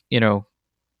 Like,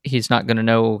 he's not going to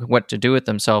know what to do with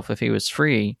himself if he was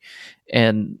free.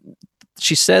 And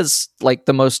she says like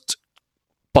the most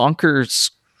bonkers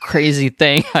crazy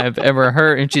thing I've ever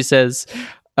heard, and she says,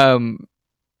 I don't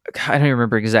even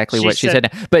remember exactly what she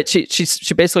said, but she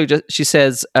basically she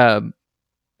says,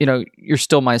 you're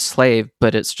still my slave,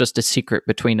 but it's just a secret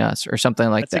between us, or something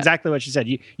like that. That's exactly what she said.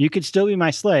 You could still be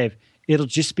my slave. It'll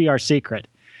just be our secret.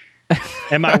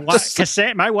 And my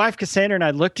wife Cassandra and I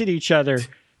looked at each other,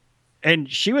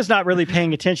 and she was not really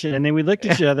paying attention. And then we looked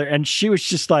at each other, and she was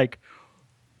just like,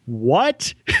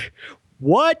 "What?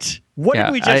 What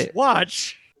did we just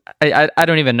watch?" I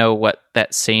don't even know what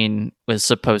that scene was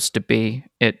supposed to be.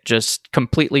 It just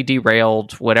completely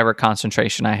derailed whatever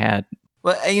concentration I had.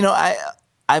 Well,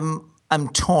 I'm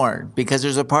torn because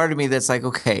there's a part of me that's like,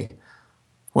 okay,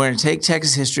 we're going to take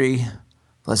Texas history,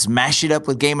 let's mash it up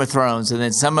with Game of Thrones. And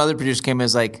then some other producer came and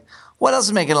was like, what else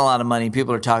is making a lot of money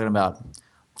people are talking about?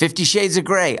 50 Shades of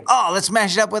Grey. Oh, let's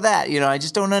mash it up with that. I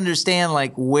just don't understand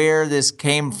like where this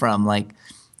came from. Like,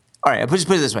 all right, I'll just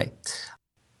put it this way.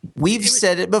 We've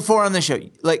said it before on the show.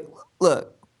 Like,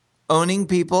 look, owning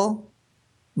people,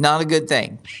 not a good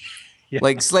thing. Yeah.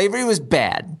 Like, slavery was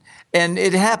bad. And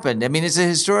it happened. I mean, it's a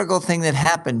historical thing that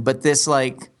happened. But this,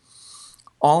 like,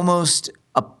 almost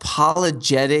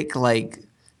apologetic, like,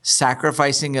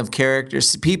 sacrificing of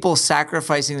characters, people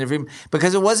sacrificing their freedom.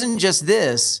 Because it wasn't just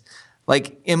this.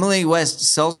 Like, Emily West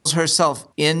sells herself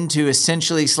into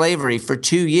essentially slavery for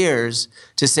 2 years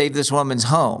to save this woman's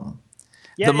home.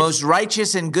 Yeah, the most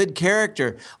righteous and good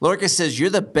character. Lorca says, you're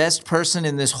the best person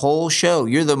in this whole show.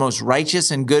 You're the most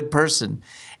righteous and good person.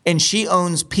 And she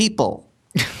owns people.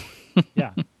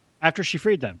 Yeah, after she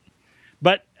freed them.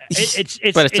 But it's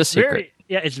a secret.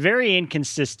 It's very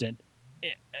inconsistent.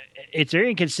 It's very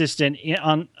inconsistent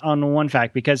on one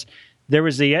fact, because there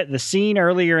was the scene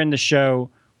earlier in the show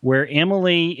where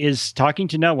Emily is talking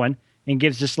to no one and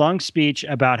gives this long speech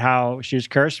about how she was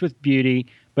cursed with beauty,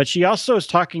 but she also is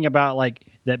talking about like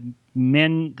that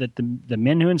the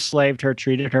men who enslaved her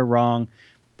treated her wrong,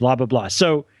 blah blah blah.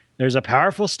 So there's a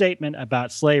powerful statement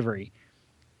about slavery.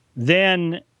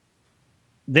 Then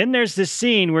there's this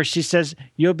scene where she says,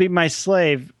 "You'll be my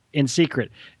slave in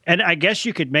secret," and I guess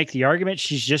you could make the argument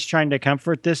she's just trying to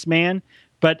comfort this man,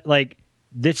 but like,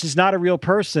 this is not a real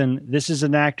person. This is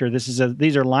an actor.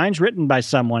 These are lines written by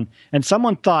someone, and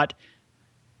someone thought,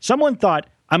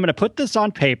 I'm going to put this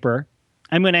on paper.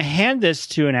 I'm going to hand this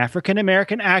to an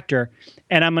African-American actor,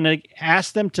 and I'm going to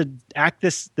ask them to act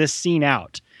this scene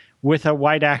out with a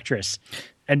white actress.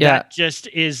 And that just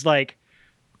is like,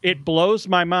 it blows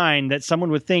my mind that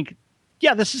someone would think,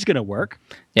 yeah, this is going to work.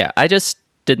 Yeah, I just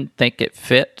didn't think it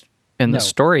fit in the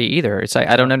story either. It's like,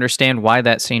 I don't understand why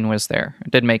that scene was there.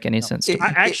 It didn't make any sense to me.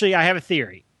 I have a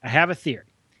theory.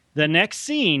 The next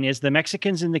scene is the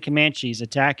Mexicans and the Comanches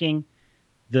attacking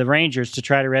the Rangers to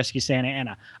try to rescue Santa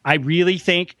Ana. I really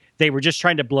think they were just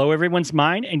trying to blow everyone's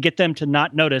mind and get them to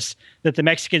not notice that the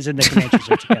Mexicans and the Comanches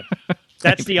are together.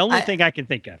 That's the only thing I can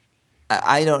think of.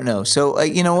 I don't know. So,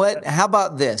 you know what? How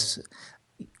about this?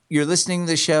 You're listening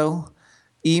to the show.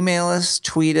 Email us,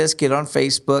 tweet us, get on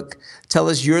Facebook. Tell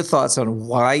us your thoughts on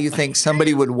why you think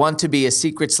somebody would want to be a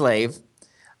secret slave.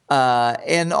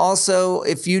 And also,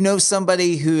 if you know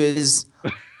somebody who is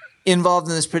involved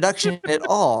in this production at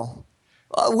all,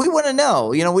 we want to know.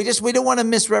 We don't want to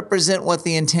misrepresent what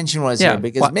the intention was here,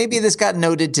 because maybe this got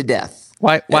noted to death.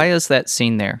 Why is that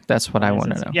scene there? That's what I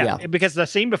want to know. Yeah, because the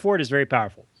scene before it is very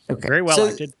powerful. Okay. Very well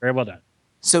acted. Very well done.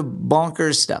 So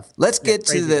bonkers stuff. Let's get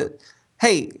to the,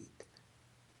 hey,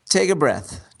 take a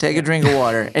breath, take a drink of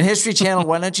water. And History Channel,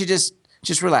 why don't you just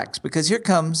relax? Because here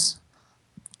comes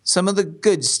some of the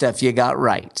good stuff you got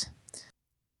right.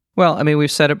 Well, I mean,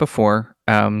 we've said it before.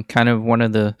 Kind of one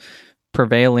of the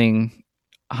prevailing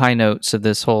high notes of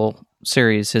this whole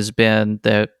series has been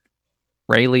that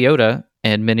Ray Liotta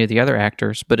and many of the other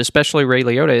actors, but especially Ray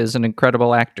Liotta, is an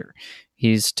incredible actor.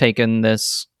 He's taken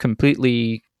this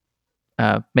completely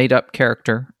made-up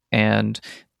character and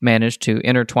managed to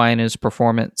intertwine his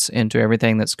performance into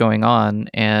everything that's going on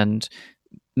and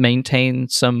maintain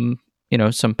some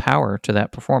power to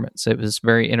that performance. It was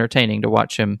very entertaining to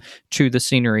watch him chew the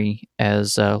scenery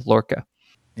as Lorca.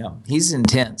 Yeah, he's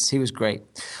intense. He was great.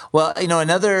 Well,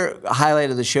 another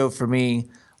highlight of the show for me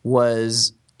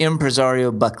was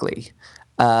Impresario Buckley.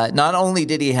 Not only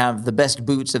did he have the best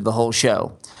boots of the whole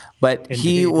show, but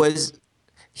he was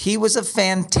a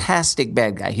fantastic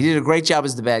bad guy. He did a great job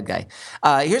as the bad guy.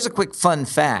 Here's a quick fun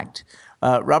fact.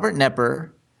 Robert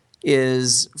Knepper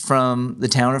is from the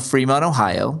town of Fremont,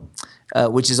 Ohio,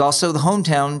 which is also the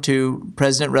hometown to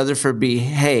President Rutherford B.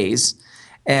 Hayes.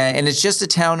 And it's just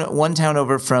one town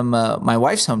over from my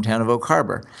wife's hometown of Oak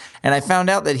Harbor. And I found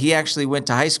out that he actually went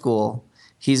to high school.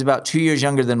 He's about 2 years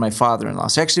younger than my father-in-law.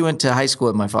 So I actually went to high school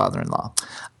with my father-in-law.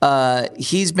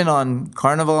 He's been on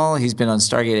Carnival. He's been on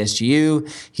Stargate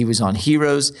SGU. He was on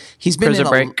Heroes. He's been Prison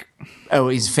Break.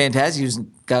 He's fantastic. He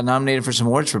got nominated for some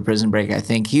awards for Prison Break, I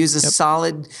think. He was a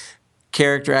solid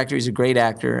character actor. He's a great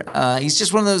actor. He's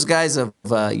just one of those guys of,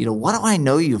 what do I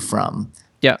know you from?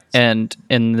 Yeah, and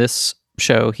in this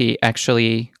show, he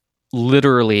actually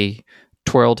literally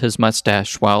twirled his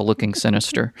mustache while looking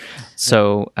sinister.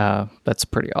 So that's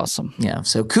pretty awesome. Yeah.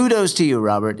 So kudos to you,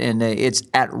 Robert. And it's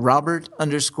at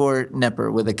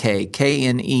Robert_Knepper with a K,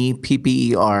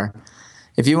 Knepper.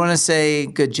 If you want to say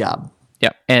good job.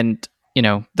 Yeah. And,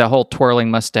 the whole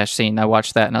twirling mustache scene, I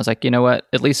watched that and I was like, you know what?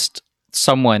 At least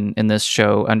someone in this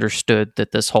show understood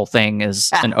that this whole thing is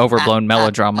an overblown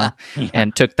melodrama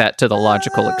and took that to the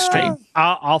logical extreme.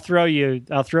 I'll throw you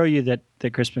that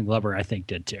Crispin Glover, I think,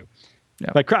 did too. Yeah.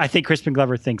 But I think Crispin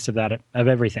Glover thinks of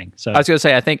everything. So I was going to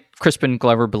say, I think Crispin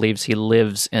Glover believes he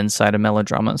lives inside a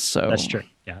melodrama. So that's true.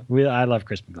 Yeah, I love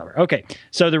Crispin Glover. Okay,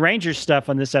 so the Rangers stuff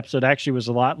on this episode actually was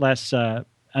a lot less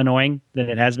annoying than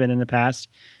it has been in the past.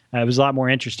 It was a lot more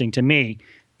interesting to me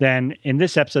than in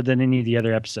this episode than any of the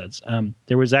other episodes.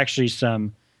 There was actually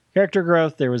some character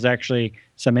growth. There was actually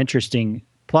some interesting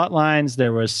plot lines.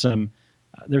 There was some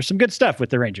good stuff with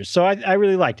the Rangers. So I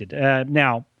really liked it.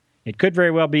 Now, it could very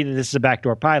well be that this is a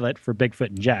backdoor pilot for Bigfoot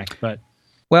and Jack, but...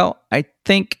 Well, I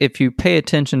think if you pay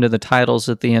attention to the titles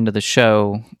at the end of the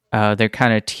show, they're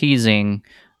kind of teasing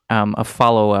a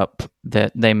follow-up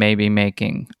that they may be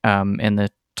making. In the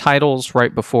titles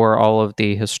right before all of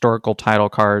the historical title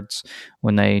cards,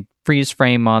 when they freeze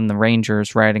frame on the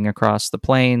Rangers riding across the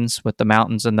plains with the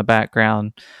mountains in the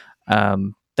background,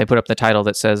 they put up the title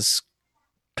that says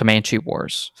Comanche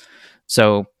Wars.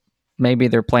 So maybe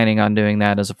they're planning on doing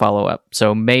that as a follow-up.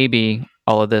 So maybe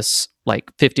all of this,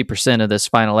 like 50% of this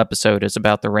final episode is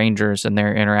about the Rangers and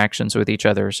their interactions with each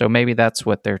other. So maybe that's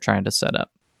what they're trying to set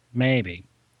up. Maybe.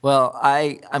 Well,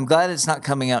 I'm glad it's not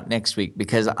coming out next week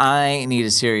because I need a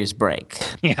serious break.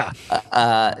 Yeah.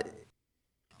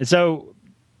 So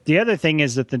the other thing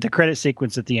is that the credit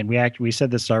sequence at the end, we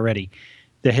said this already,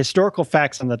 the historical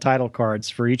facts on the title cards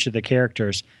for each of the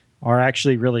characters are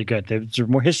actually really good. There's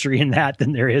more history in that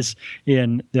than there is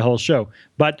in the whole show.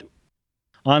 But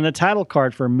on the title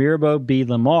card for Mirbeau B.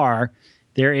 Lamar,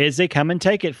 there is a come and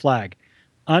take it flag.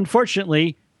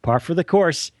 Unfortunately, par for the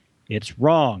course, it's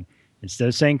wrong. Instead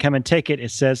of saying come and take it,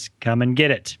 it says come and get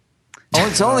it. Oh,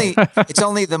 it's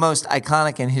only the most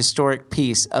iconic and historic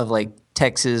piece of like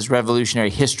Texas revolutionary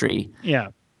history. Yeah,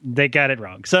 they got it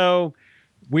wrong. So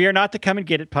we are not the come and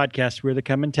get it podcast. We're the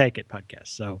come and take it podcast.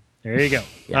 So there you go.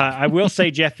 Yeah. I will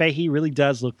say Jeff Fahey really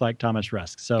does look like Thomas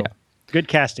Rusk. So good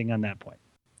casting on that point.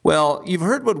 Well, you've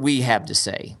heard what we have to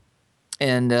say,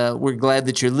 and we're glad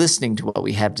that you're listening to what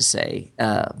we have to say.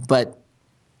 But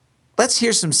let's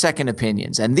hear some second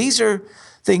opinions. And these are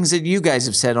things that you guys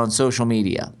have said on social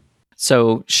media.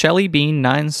 So Shelly Bean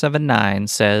 979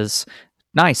 says,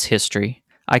 nice history.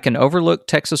 I can overlook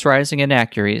Texas Rising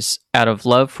inaccuracies out of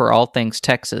love for all things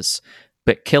Texas,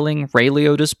 but killing Ray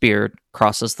Liotta's beard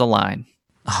crosses the line.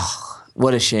 Oh,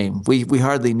 what a shame. We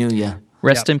hardly knew you.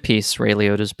 Rest in peace, Ray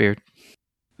Liotta's beard.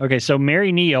 Okay, so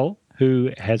Mary Neal, who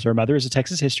has her mother as a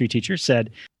Texas history teacher, said,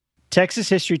 Texas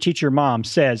history teacher mom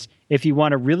says, if you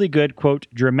want a really good, quote,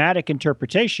 dramatic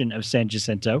interpretation of San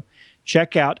Jacinto,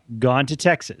 check out Gone to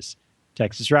Texas.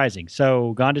 Texas Rising.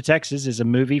 So Gone to Texas is a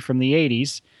movie from the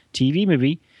 80s, TV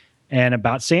movie, and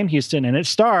about Sam Houston, and it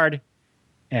starred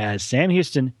as Sam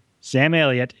Houston, Sam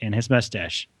Elliott, and his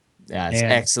mustache. That's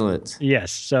excellent.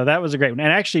 Yes, so that was a great one.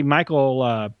 And actually,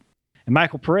 Michael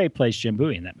Pare plays Jim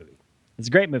Bowie in that movie. It's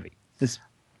a great movie. It's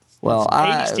an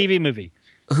 80s TV movie.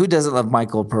 Who doesn't love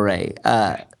Michael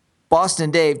Pare?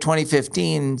 Boston Dave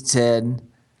 2015 said,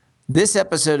 this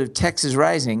episode of Texas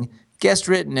Rising, guest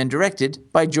written and directed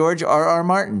by George R.R.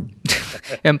 Martin.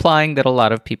 Implying that a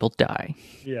lot of people die.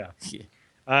 Yeah.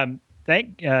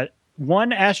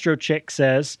 One Astro Chick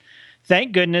says,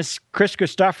 thank goodness Chris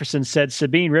Christopherson said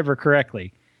Sabine River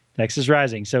correctly. Texas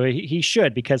Rising. So he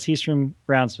should, because he's from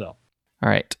Brownsville. All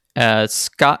right.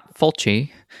 Scott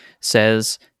Fulci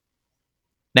says,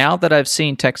 now that I've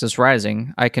seen Texas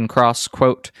Rising, I can cross,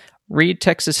 quote, read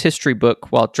Texas history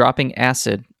book while dropping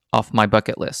acid off my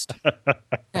bucket list.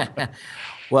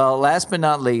 Well, last but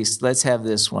not least, let's have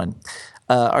this one.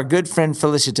 Our good friend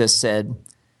Felicitas said,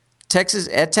 Texas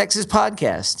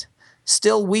Podcast.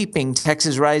 Still weeping,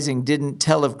 Texas Rising didn't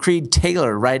tell of Creed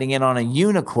Taylor riding in on a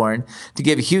unicorn to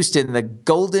give Houston the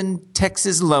Golden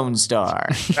Texas Lone Star.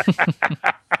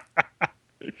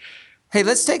 Hey,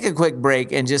 let's take a quick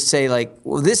break and just say,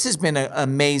 this has been an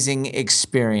amazing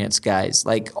experience, guys.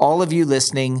 All of you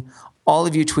listening, all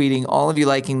of you tweeting, all of you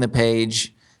liking the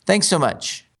page. Thanks so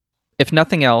much. If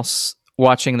nothing else,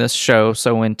 watching this show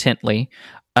so intently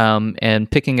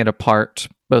and picking it apart,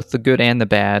 both the good and the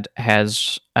bad,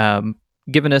 has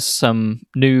given us some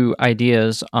new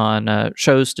ideas on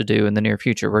shows to do in the near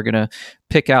future. We're going to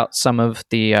pick out some of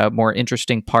the more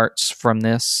interesting parts from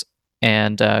this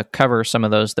and cover some of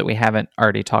those that we haven't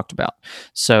already talked about.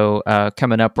 So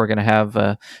coming up, we're going to have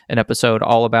an episode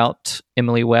all about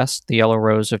Emily West, the Yellow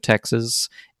Rose of Texas,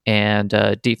 and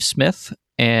Deef Smith,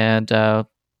 and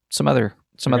some other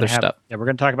stuff. We're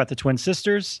going to talk about the twin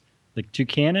sisters, the two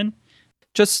canon.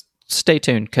 Just stay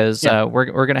tuned, because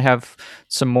we're going to have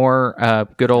some more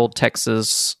good old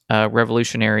Texas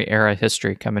Revolutionary era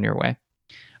history coming your way.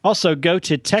 Also, go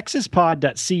to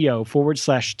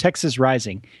texaspod.co/Texas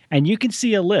Rising, and you can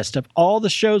see a list of all the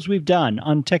shows we've done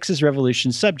on Texas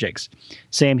Revolution subjects.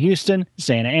 Sam Houston,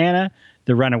 Santa Ana,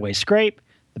 The Runaway Scrape,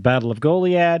 The Battle of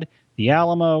Goliad, The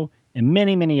Alamo, and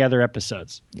many, many other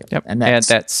episodes. Yep. And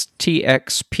that's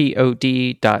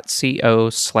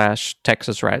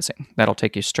txpod.co/Texas Rising. That'll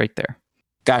take you straight there.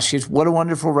 Gosh, what a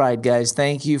wonderful ride, guys.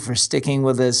 Thank you for sticking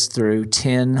with us through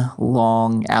 10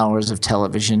 long hours of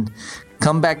television.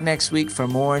 Come back next week for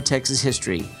more Texas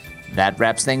history. That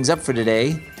wraps things up for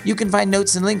today. You can find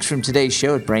notes and links from today's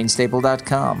show at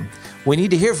brainstable.com. We need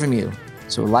to hear from you,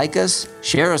 so like us,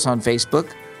 share us on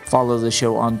Facebook, follow the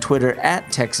show on Twitter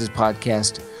at Texas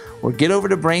Podcast, or get over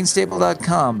to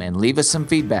brainstable.com and leave us some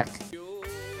feedback.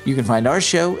 You can find our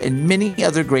show and many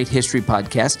other great history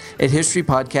podcasts at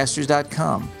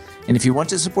historypodcasters.com. And if you want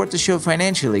to support the show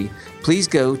financially, please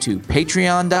go to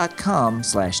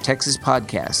patreon.com/Texas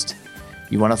Podcast.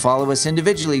 You want to follow us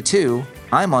individually, too?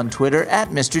 I'm on Twitter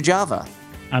at Mr. Java.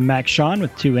 I'm Max Sean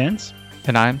with 2 N's.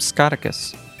 And I'm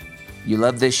Scotticus. You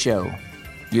love this show.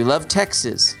 You love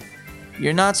Texas.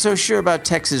 You're not so sure about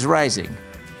Texas Rising.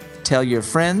 Tell your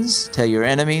friends, tell your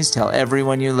enemies, tell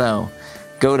everyone you know.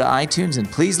 Go to iTunes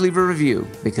and please leave a review,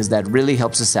 because that really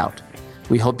helps us out.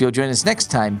 We hope you'll join us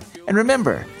next time. And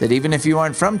remember that even if you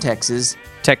aren't from Texas,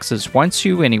 Texas wants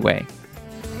you anyway.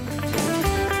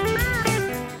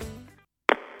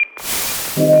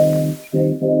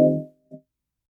 Table.